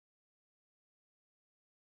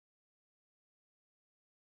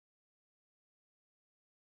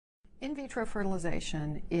In vitro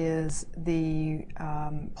fertilization is the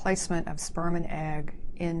placement of sperm and egg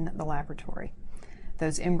in the laboratory.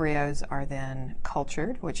 Those embryos are then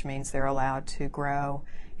cultured, which means they're allowed to grow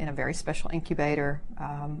in a very special incubator.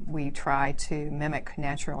 We try to mimic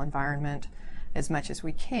natural environment as much as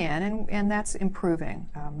we can, and that's improving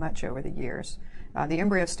much over the years. The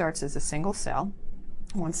embryo starts as a single cell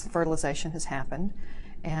once the fertilization has happened,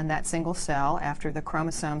 and that single cell, after the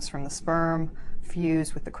chromosomes from the sperm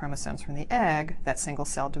fuse with the chromosomes from the egg, that single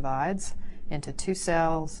cell divides into 2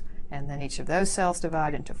 cells, and then each of those cells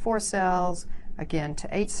divide into 4 cells, again to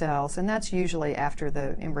 8 cells, and that's usually after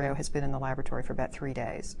the embryo has been in the laboratory for about 3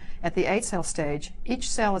 days. At the 8-cell stage, each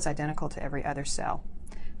cell is identical to every other cell.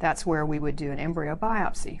 That's where we would do an embryo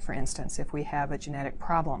biopsy, for instance, if we have a genetic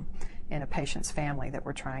problem in a patient's family that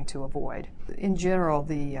we're trying to avoid. In general,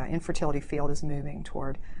 the infertility field is moving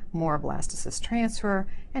toward more blastocyst transfer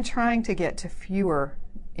and trying to get to fewer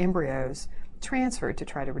embryos transferred to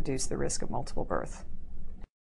try to reduce the risk of multiple birth.